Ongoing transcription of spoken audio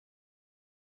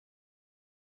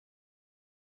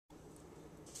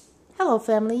Hello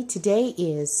family, today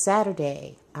is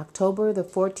Saturday, October the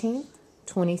 14th,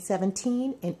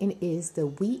 2017, and it is the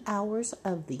wee hours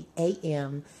of the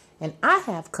AM, and I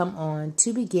have come on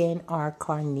to begin our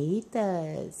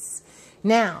Carnitas.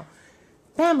 Now,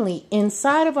 family,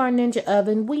 inside of our Ninja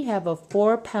oven, we have a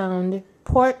 4-pound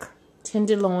pork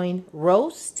tenderloin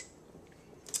roast.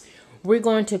 We're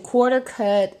going to quarter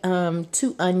cut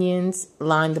 2 onions,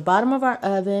 line the bottom of our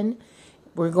oven.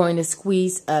 We're going to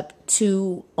squeeze up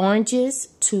 2 oranges,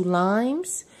 2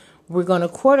 limes. We're going to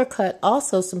quarter cut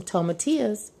also some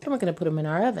tomatillas, and we're going to put them in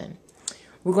our oven.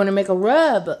 We're going to make a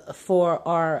rub for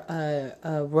our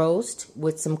roast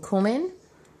with some cumin,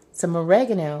 some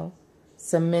oregano,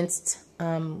 some minced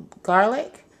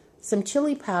garlic, some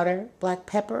chili powder, black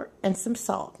pepper, and some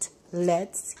salt.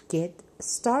 Let's get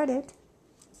started.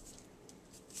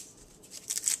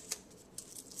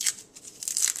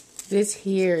 This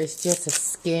here is just a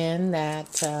skin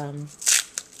that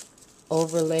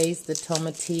overlays the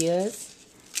tomatillas.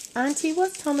 Auntie,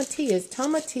 what's tomatillas?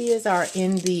 Tomatillas are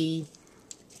in the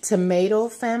tomato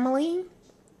family.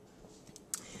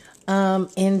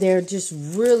 And they're just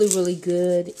really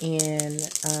good in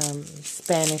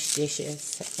Spanish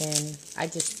dishes. And I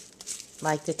just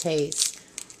like the taste.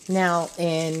 Now,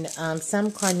 in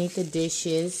some carnita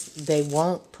dishes, they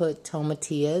won't put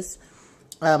tomatillas.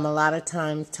 A lot of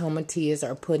times tomatillas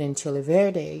are put in chile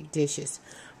verde dishes,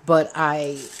 but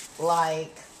I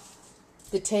like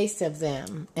the taste of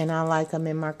them, and I like them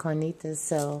in my carnitas,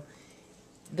 so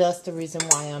that's the reason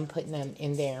why I'm putting them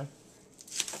in there.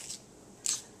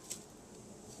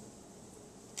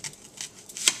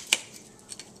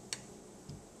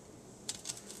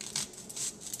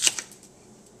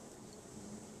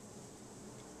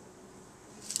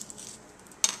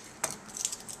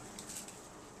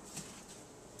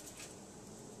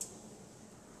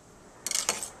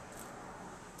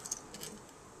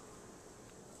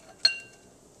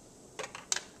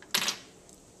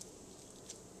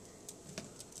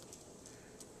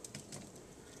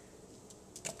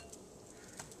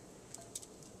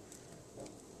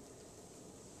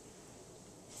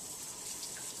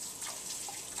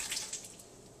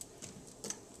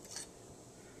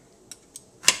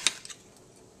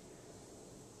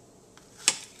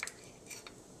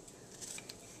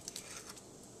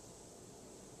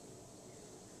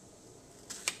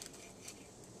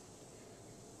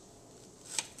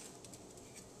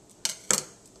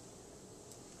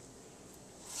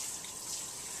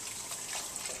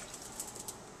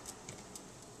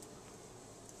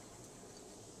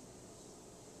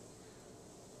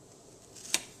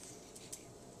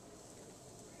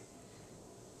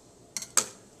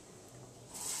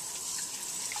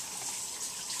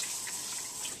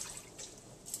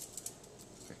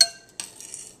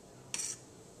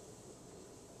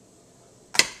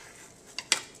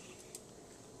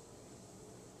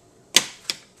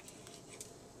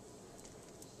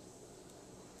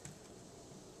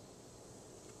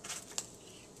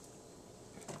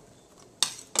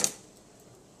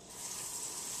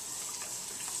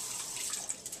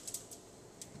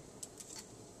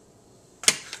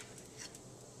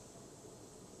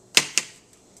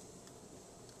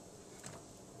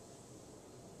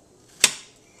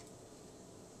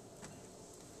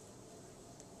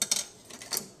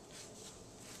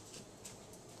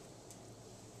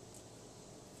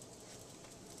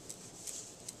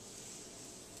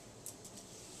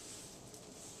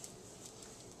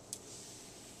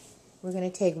 We're going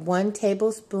to take 1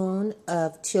 tablespoon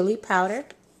of chili powder.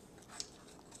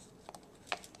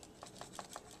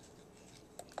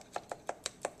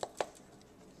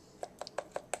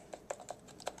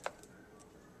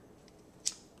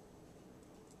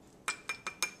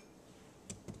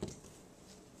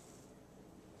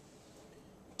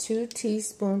 Two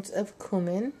teaspoons of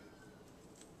cumin.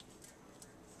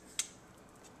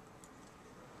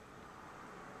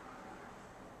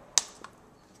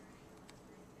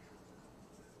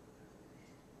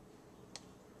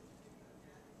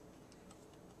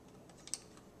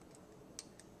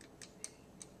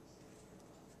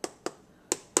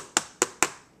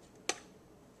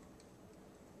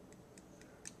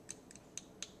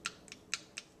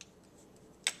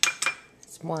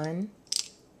 It's 1.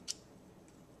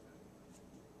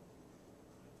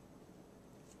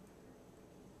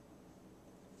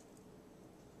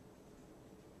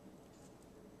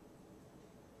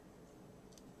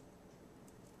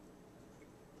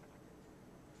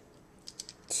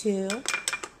 2.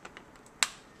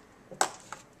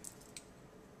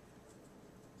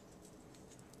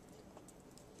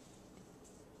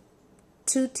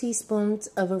 2 teaspoons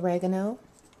of oregano.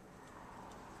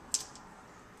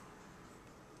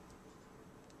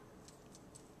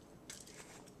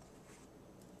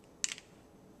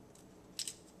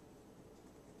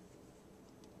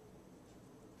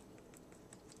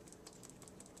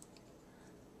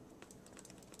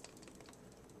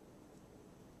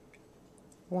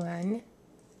 1,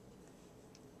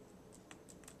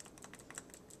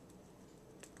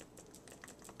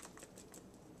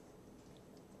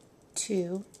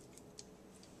 2,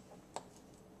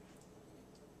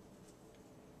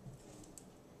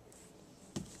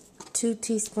 2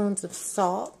 teaspoons of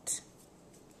salt,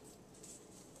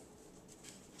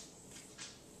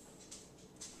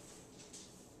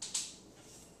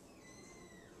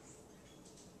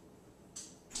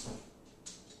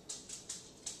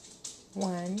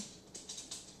 1,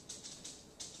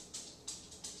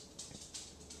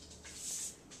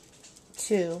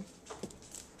 2,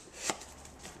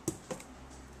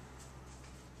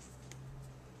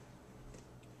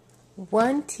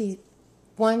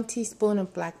 1 teaspoon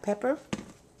of black pepper,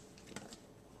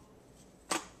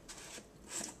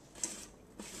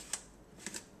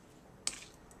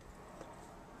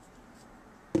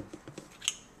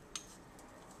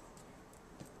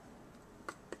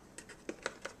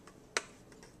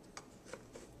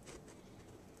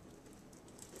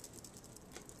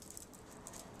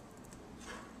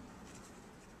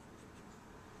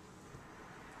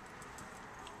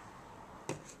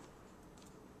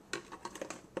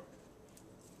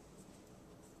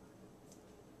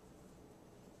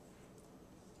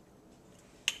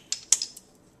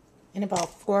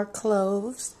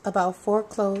 4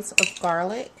 cloves of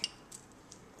garlic.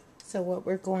 So what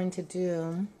we're going to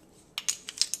do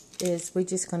is we're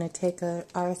just going to take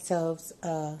ourselves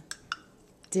a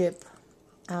dip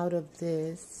out of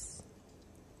this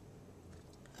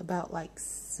about like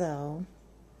so.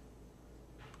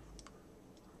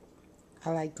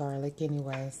 I like garlic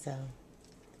anyway, so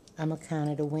I'm gonna count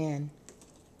it a win.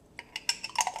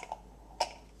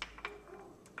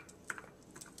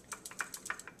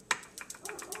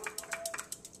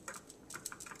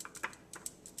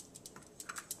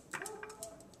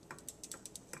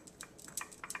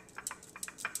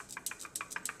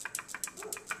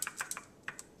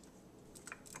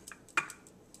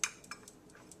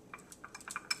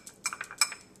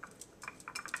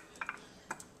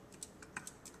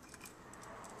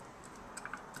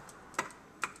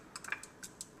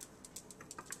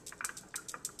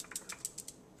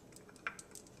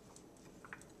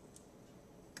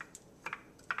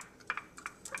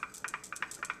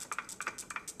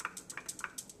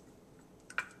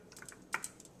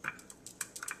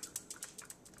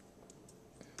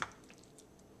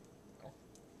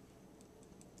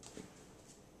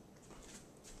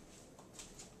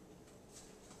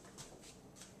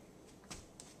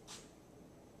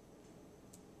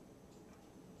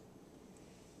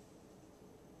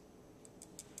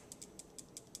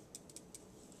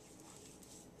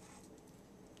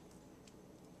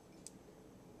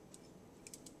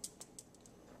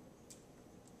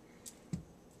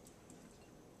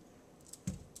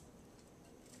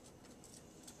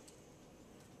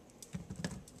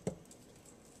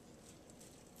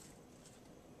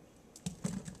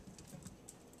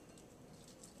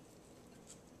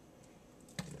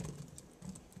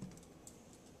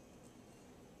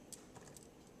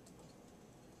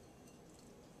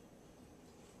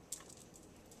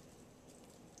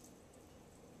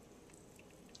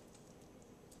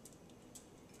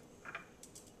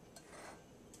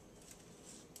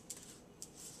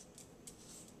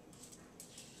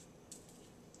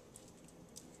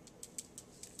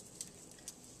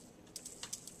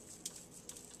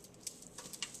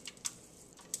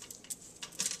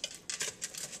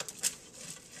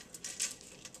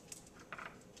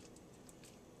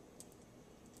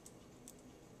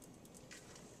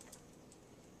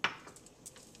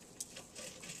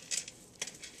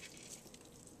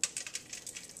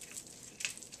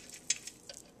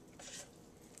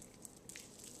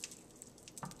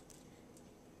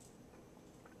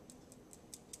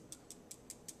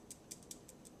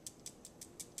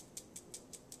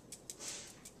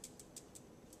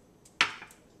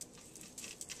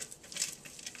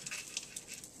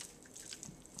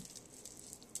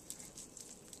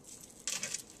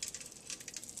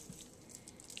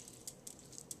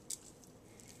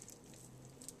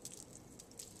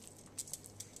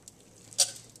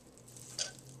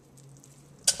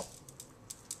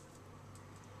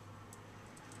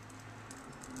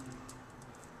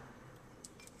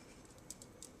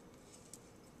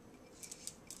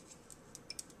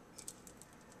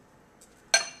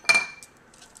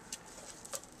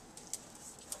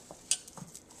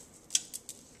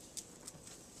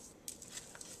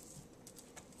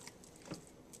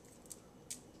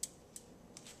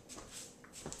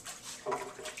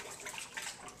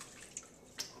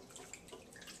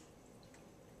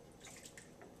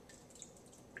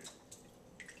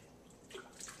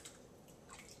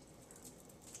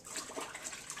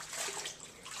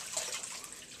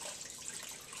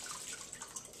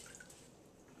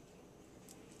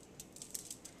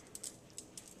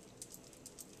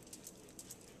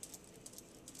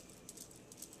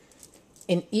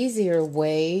 An easier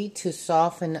way to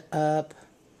soften up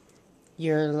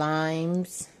your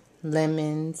limes,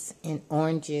 lemons, and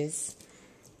oranges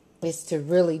is to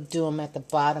really do them at the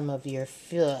bottom of your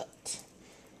foot.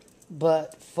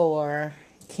 But for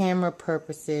camera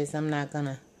purposes, I'm not going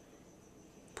to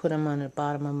put them on the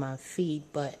bottom of my feet,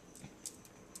 but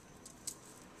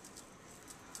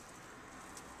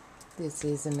this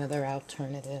is another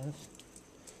alternative.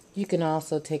 You can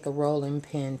also take a rolling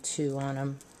pin too on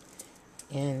them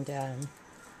and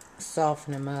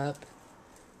soften them up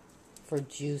for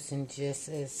juicing just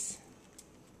as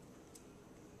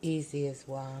easy as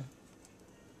well.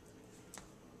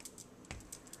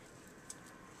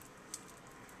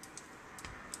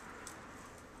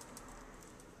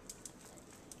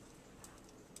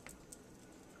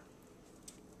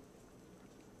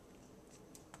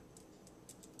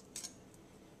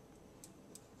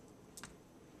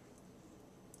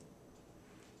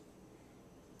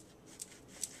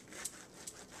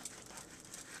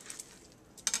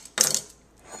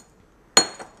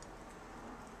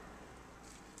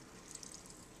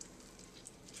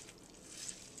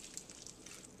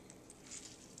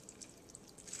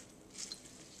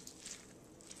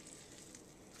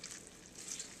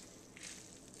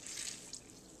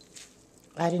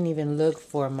 I didn't even look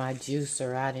for my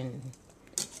juicer. I didn't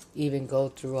even go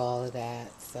through all of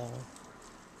that. So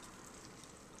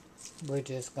we're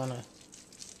just gonna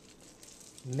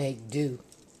make do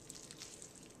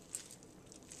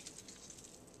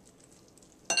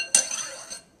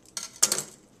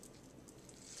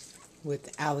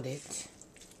without it.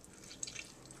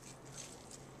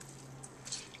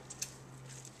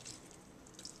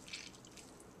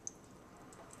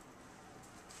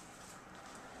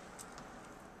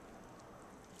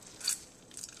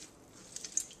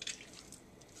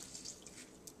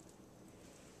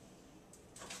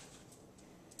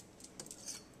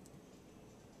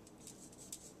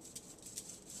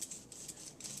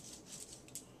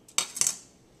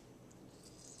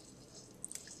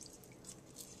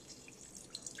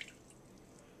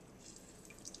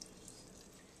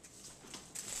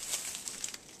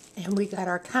 And we got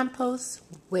our compost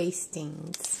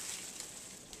wastings.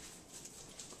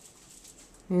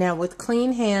 Now with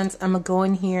clean hands, I'm going to go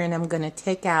in here and I'm going to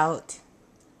take out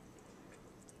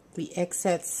the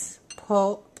excess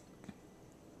pulp.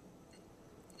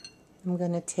 I'm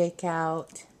going to take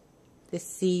out the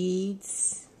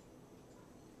seeds.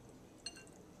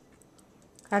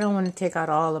 I don't want to take out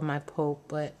all of my pulp,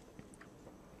 but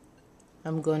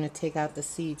I'm going to take out the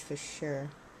seeds for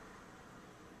sure.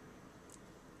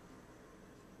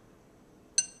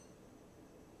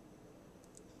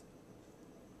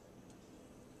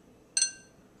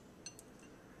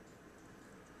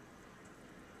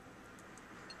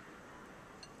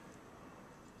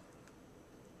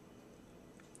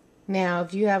 Now,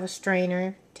 if you have a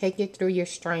strainer, take it through your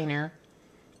strainer,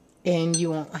 and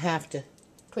you won't have to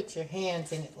put your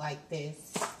hands in it like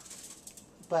this.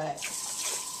 But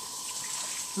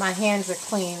my hands are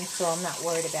clean, so I'm not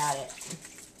worried about it.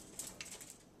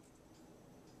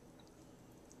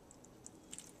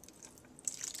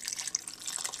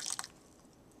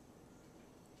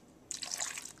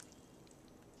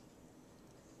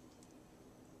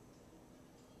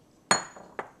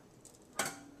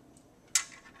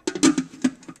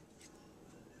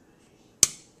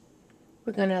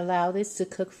 We're going to allow this to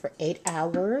cook for 8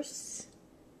 hours.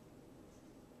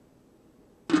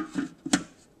 Good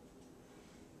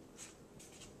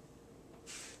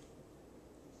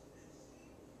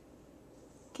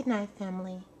night,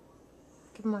 family.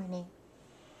 Good morning.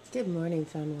 Good morning,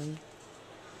 family.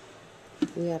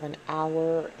 We have an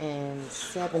hour and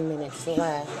 7 minutes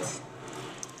left.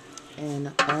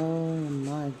 And oh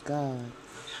my God.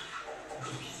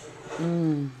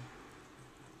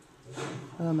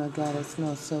 Oh my God, it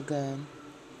smells so good.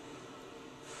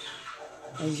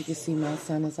 As you can see, my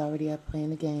son is already up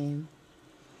playing the game.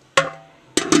 Let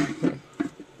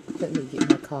me get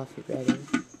my coffee ready.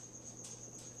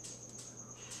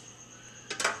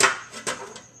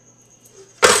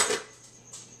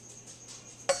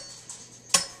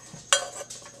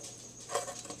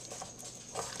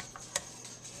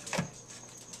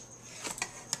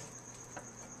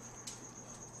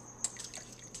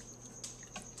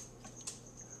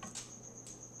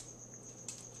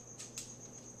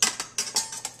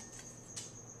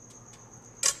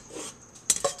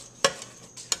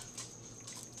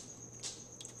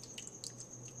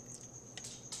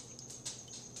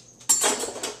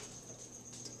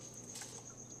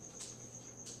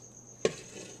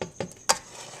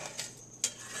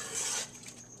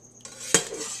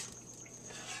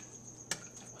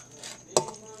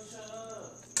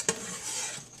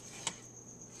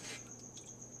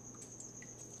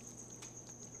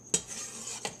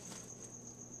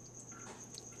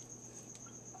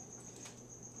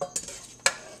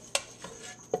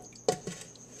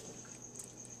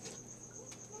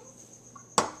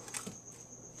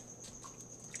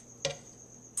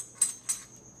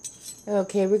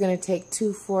 Okay, we're going to take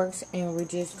 2 forks and we're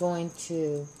just going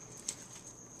to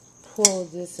pull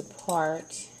this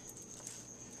apart.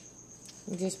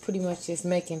 We're just pretty much just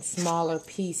making smaller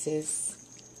pieces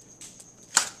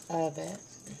of it.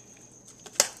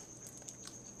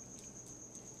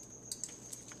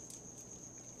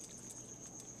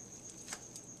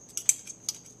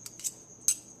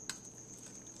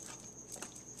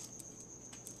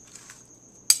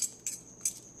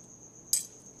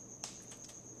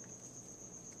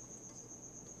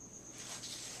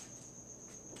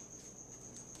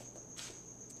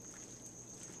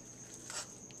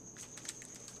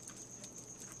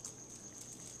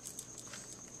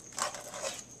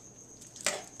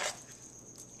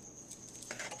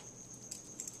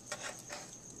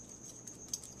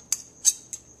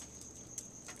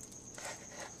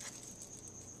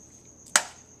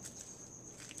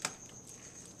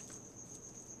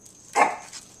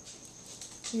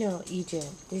 No,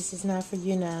 Egypt, this is not for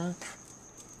you now.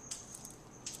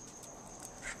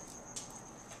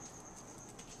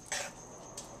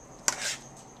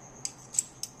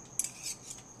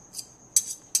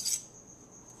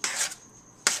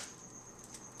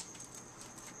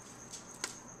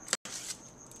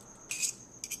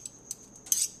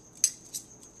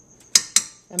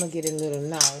 I'm going to get a little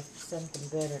knife,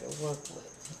 something better to work with.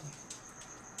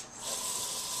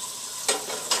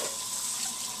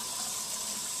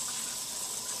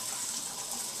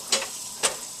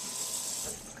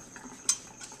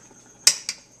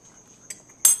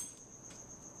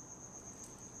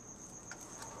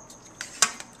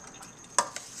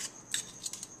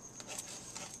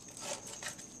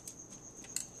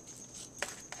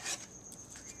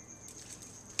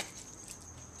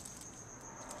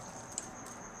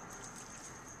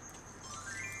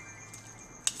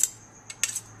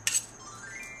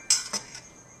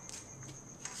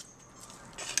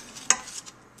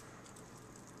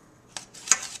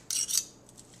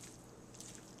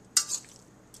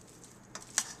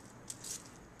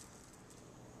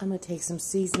 I'm going to take some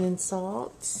seasoning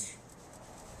salt.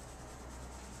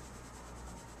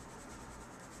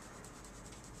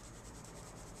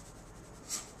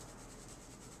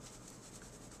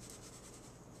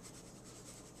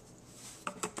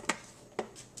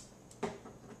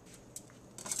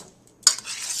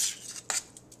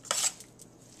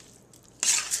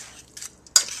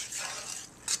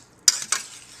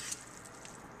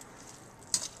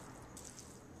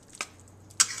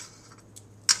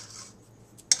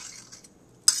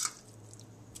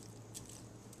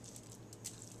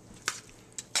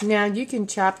 Now you can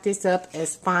chop this up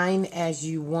as fine as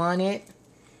you want it.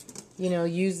 You know,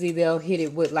 usually they'll hit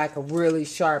it with like a really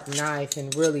sharp knife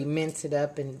and really mince it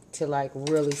up into like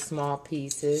really small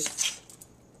pieces.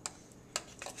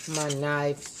 My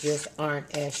knives just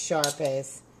aren't as sharp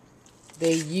as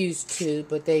they used to,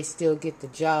 but they still get the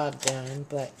job done.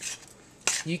 But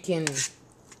you can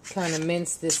kind of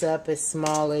mince this up as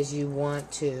small as you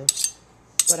want to.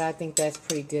 But I think that's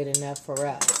pretty good enough for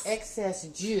us. Excess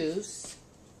juice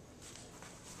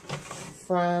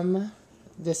from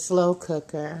the slow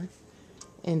cooker,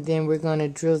 and then we're going to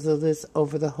drizzle this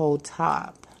over the whole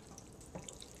top.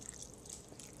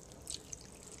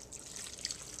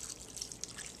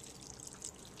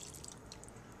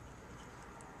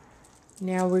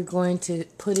 Now we're going to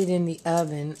put it in the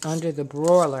oven under the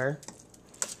broiler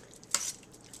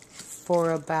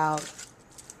for about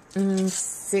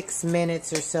 6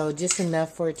 minutes or so, just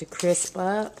enough for it to crisp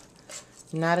up.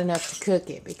 Not enough to cook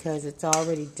it because it's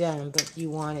already done, but you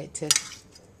want it to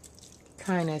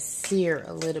kind of sear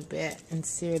a little bit and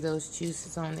sear those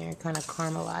juices on there and kind of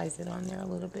caramelize it on there a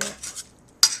little bit.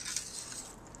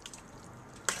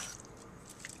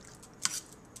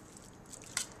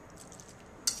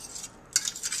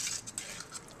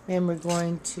 Then we're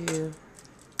going to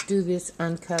do this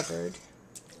uncovered.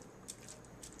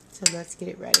 So let's get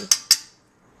it ready.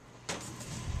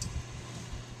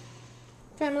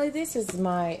 Family, this is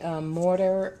my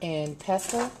mortar and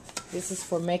pestle. This is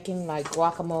for making like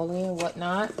guacamole and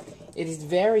whatnot. It is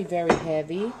very, very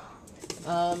heavy.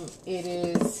 It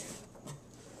is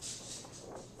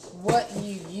what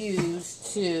you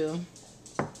use to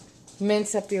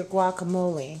mince up your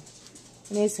guacamole.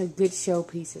 And it's a good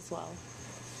showpiece as well.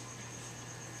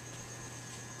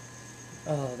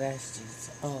 Oh, that's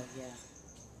just, oh yeah.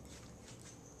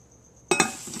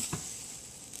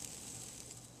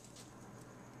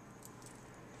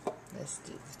 Let's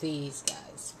do these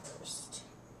guys first.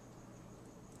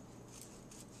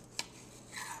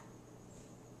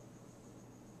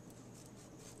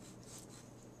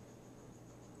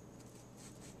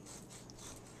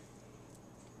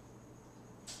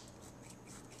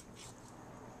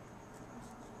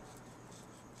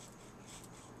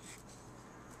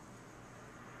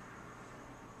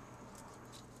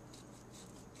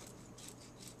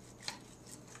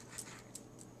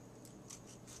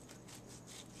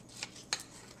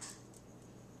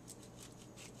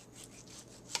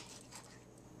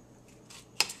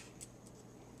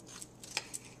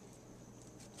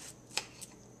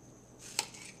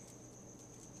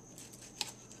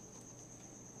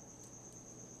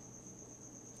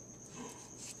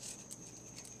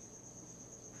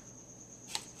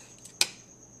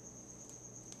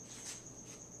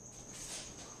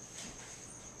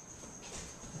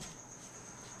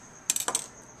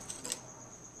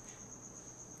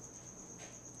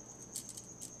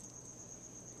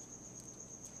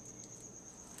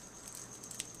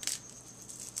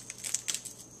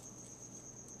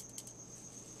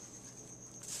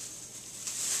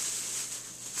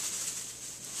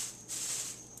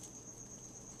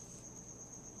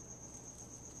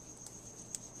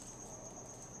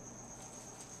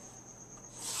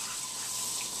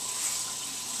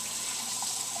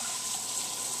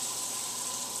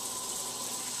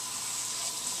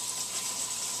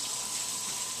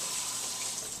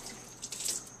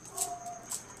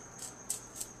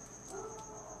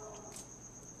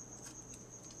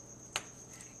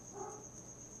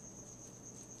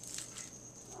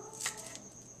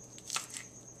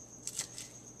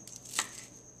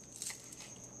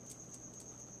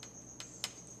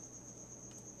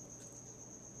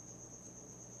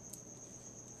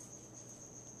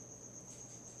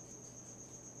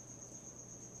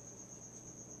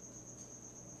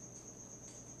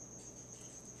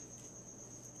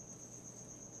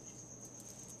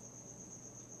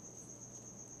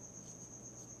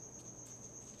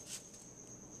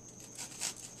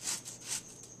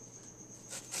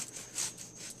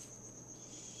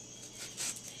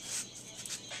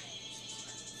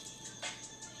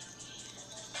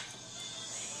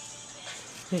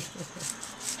 Bad.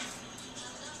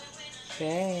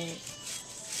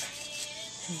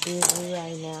 Busy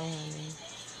right now, honey.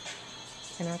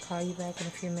 Can I call you back in a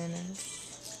few minutes?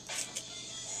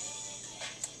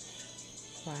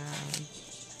 Wow.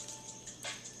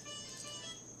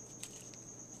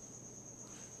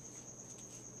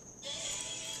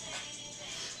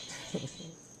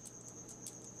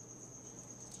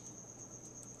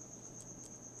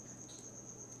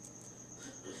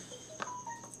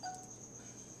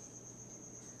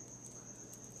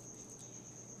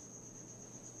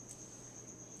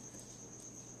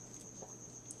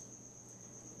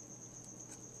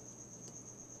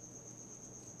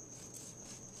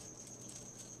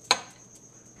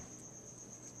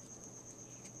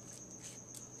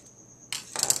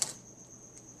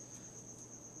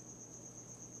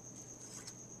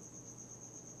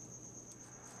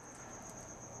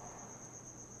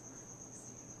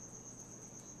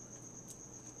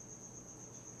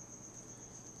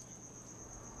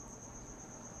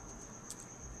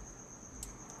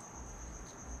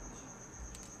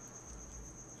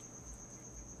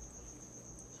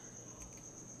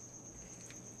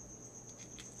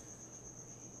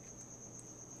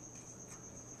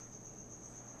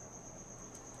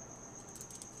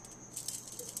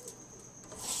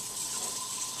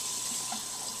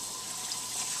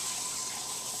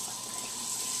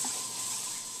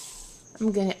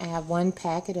 I'm going to add 1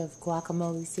 packet of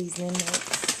guacamole seasoning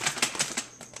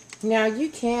mix. Now, you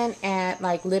can add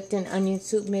like Lipton onion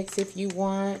soup mix if you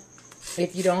want.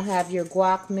 If you don't have your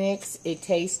guac mix, it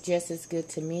tastes just as good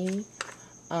to me.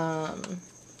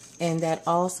 And that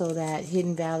also, that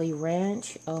Hidden Valley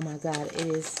Ranch, oh my God, it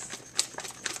is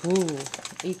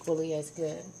equally as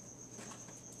good.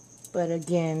 But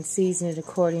again, season it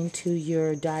according to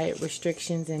your diet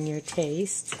restrictions and your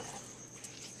taste.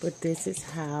 But this is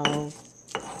how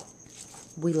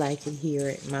we like it here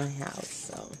at my house,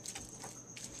 so.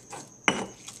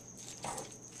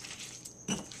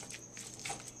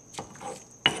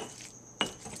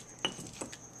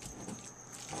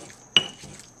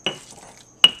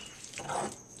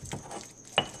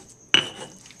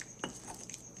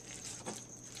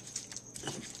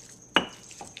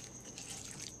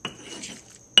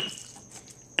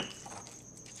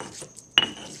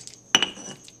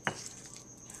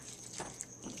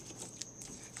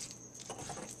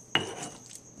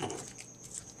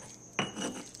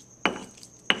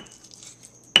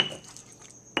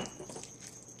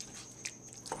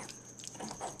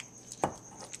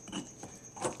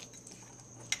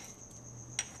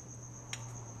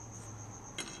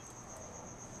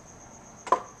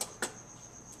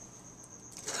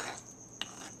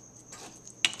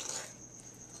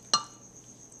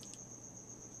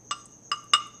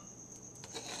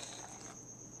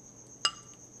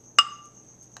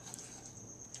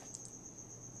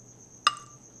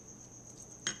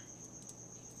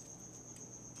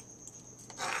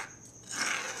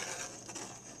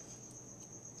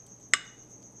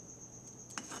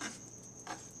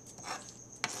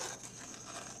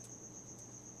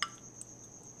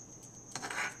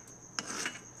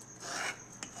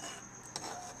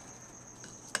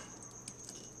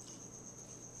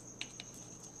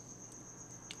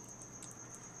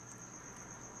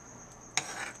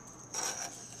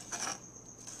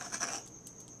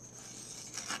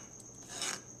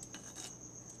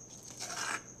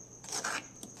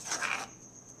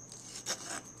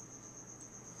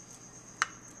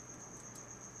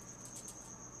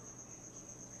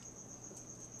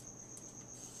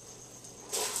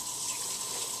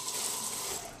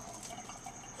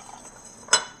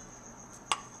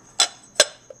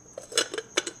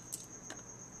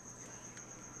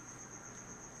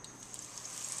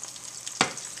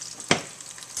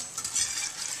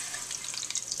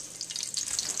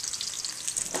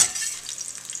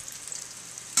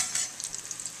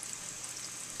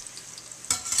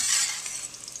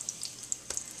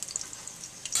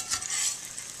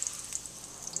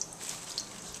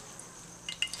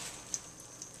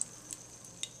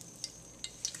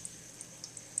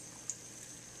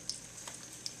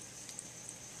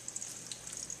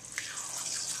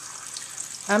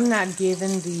 I'm not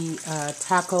giving the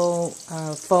taco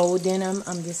fold in them.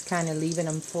 I'm just kind of leaving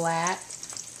them flat.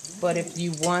 But if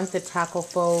you want the taco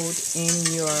fold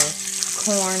in your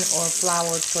corn or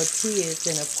flour tortillas,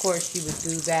 then of course you would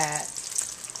do that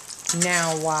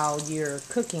now while you're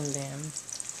cooking them.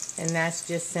 And that's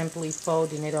just simply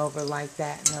folding it over like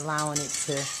that and allowing it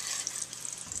to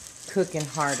cook and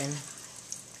harden.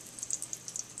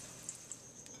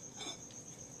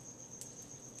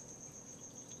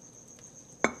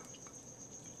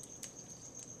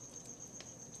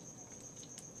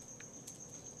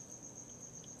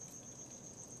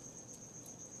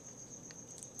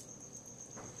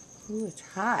 Ooh, it's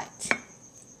hot.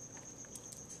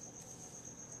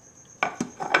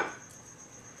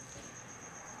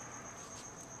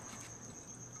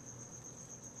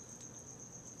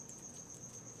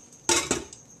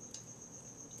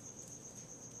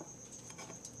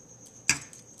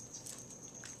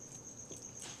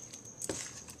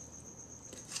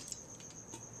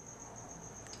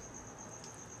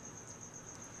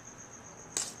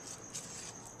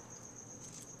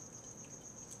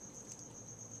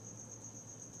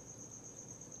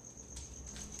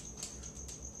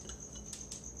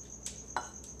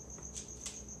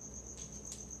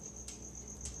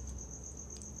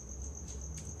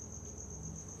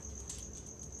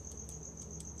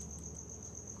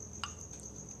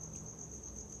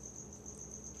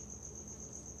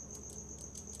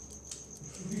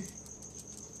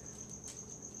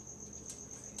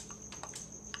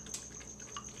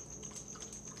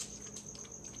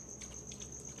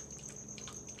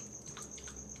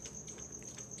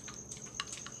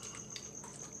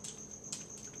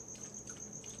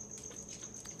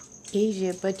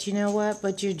 Egypt, but you know what?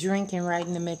 But you're drinking right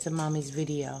in the midst of Mommy's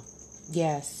video.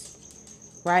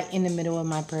 Yes. Right in the middle of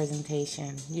my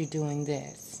presentation. You're doing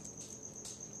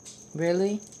this.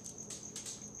 Really?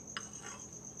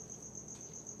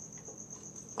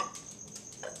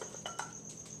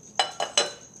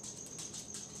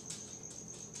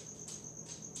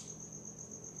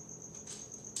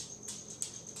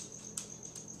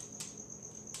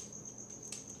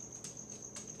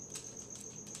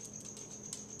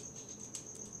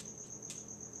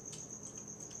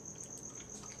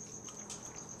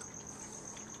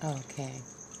 Okay.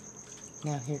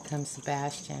 Now here comes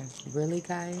Sebastian. Really,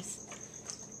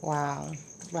 guys? Wow.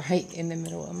 Right in the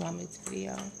middle of Mommy's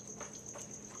video.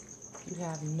 You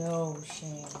have no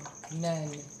shame. None.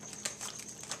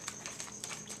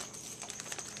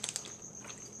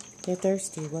 They're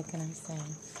thirsty. What can I say?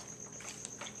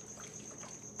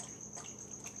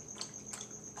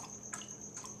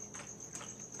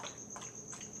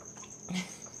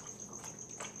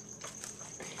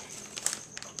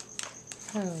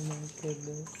 Oh my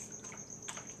goodness.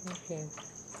 Okay.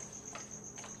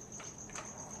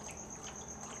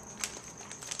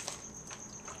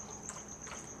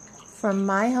 From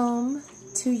my home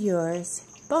to yours,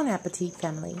 bon appetit,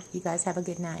 family. You guys have a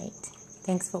good night.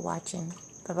 Thanks for watching.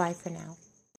 Bye-bye for now.